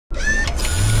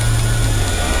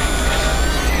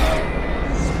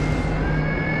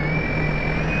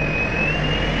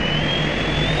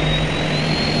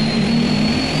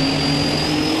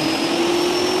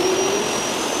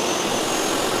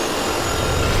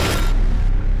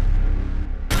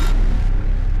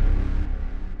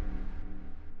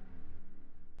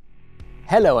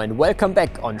Hello and welcome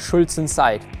back on Schulz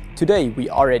Inside. Today we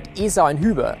are at Esau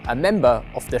Hueber, a member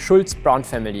of the Schulz brand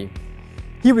family.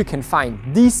 Here we can find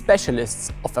these specialists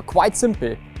of a quite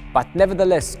simple but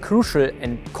nevertheless crucial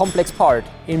and complex part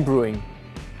in brewing: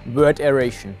 wort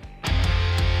aeration.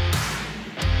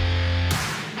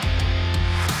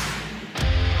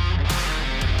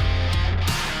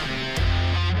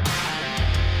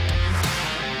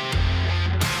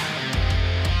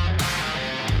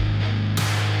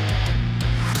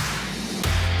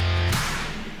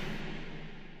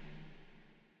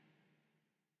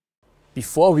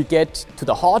 Before we get to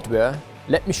the hardware,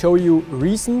 let me show you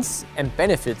reasons and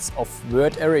benefits of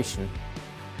wort aeration.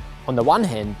 On the one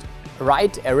hand,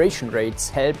 right aeration rates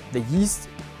help the yeast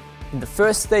in the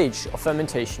first stage of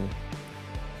fermentation.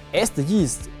 As the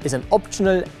yeast is an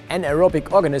optional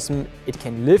anaerobic organism, it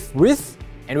can live with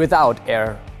and without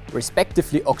air,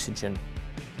 respectively oxygen.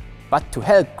 But to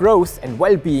help growth and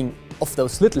well-being of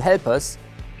those little helpers,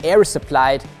 air is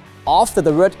supplied after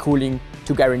the wort cooling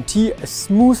to guarantee a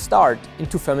smooth start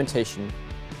into fermentation.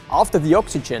 After the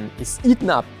oxygen is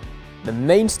eaten up, the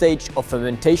main stage of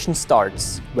fermentation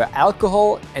starts, where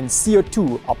alcohol and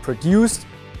CO2 are produced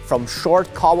from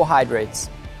short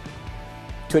carbohydrates.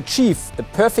 To achieve the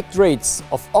perfect rates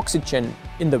of oxygen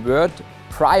in the wort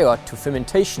prior to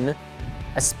fermentation,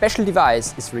 a special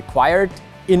device is required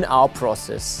in our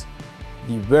process,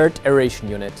 the wort aeration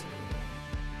unit.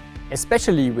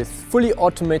 Especially with fully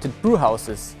automated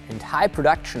brewhouses and high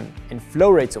production and flow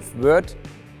rates of wort,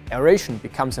 aeration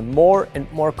becomes a more and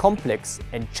more complex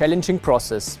and challenging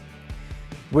process.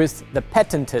 With the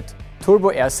patented Turbo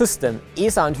Air system,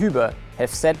 Esau Hueber have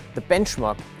set the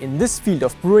benchmark in this field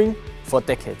of brewing for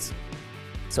decades.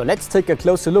 So let's take a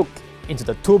closer look into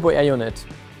the Turbo Air unit.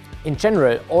 In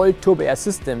general, all Turbo Air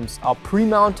systems are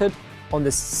pre-mounted on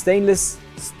the stainless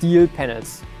steel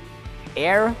panels.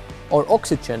 Air or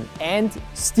oxygen and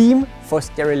steam for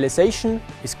sterilization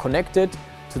is connected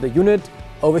to the unit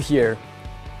over here.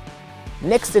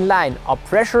 Next in line are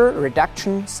pressure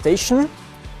reduction station,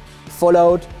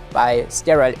 followed by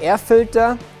sterile air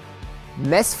filter,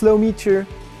 mass flow meter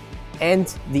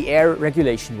and the air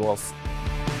regulation valve.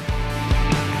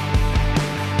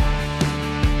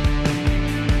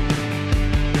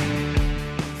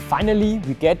 Finally,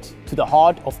 we get to the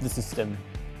heart of the system.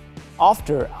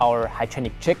 After our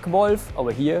hygienic check valve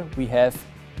over here, we have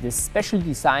this specially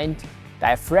designed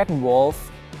diaphragm valve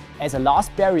as a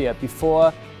last barrier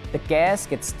before the gas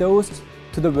gets dosed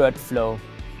to the wort flow.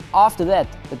 After that,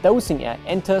 the dosing air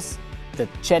enters the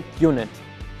jet unit.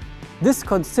 This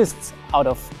consists out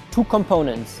of two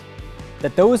components: the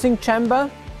dosing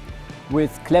chamber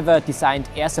with clever designed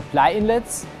air supply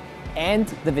inlets, and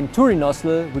the venturi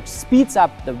nozzle, which speeds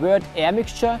up the wort air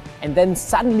mixture and then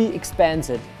suddenly expands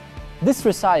it. This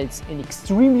results in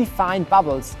extremely fine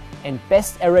bubbles and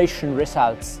best aeration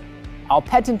results. Our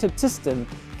patented system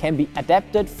can be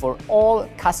adapted for all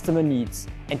customer needs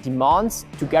and demands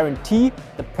to guarantee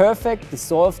the perfect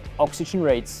dissolved oxygen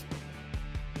rates.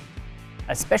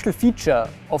 A special feature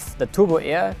of the Turbo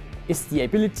Air is the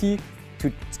ability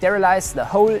to sterilize the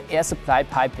whole air supply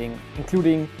piping,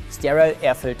 including sterile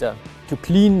air filter. To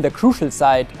clean the crucial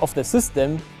side of the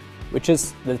system, which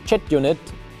is the jet unit,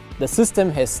 the system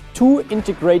has two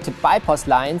integrated bypass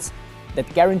lines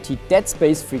that guarantee dead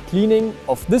space-free cleaning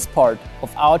of this part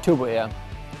of our Turbo Air.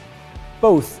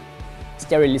 Both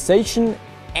sterilization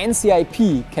and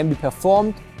CIP can be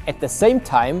performed at the same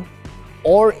time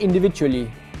or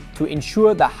individually to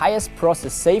ensure the highest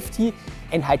process safety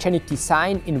and hygienic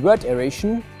design in wort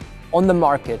aeration on the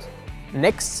market.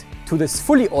 Next to this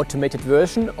fully automated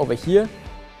version over here,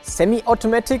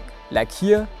 semi-automatic like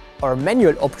here or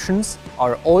manual options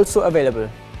are also available.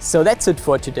 So that's it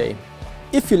for today.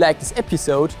 If you like this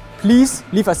episode, please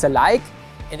leave us a like,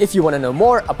 and if you want to know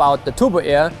more about the Turbo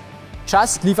Air,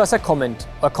 just leave us a comment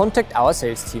or contact our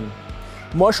sales team.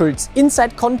 More Schulz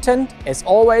Inside content as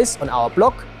always on our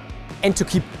blog, and to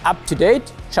keep up to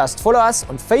date, just follow us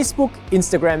on Facebook,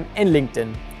 Instagram and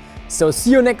LinkedIn. So see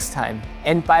you next time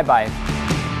and bye bye.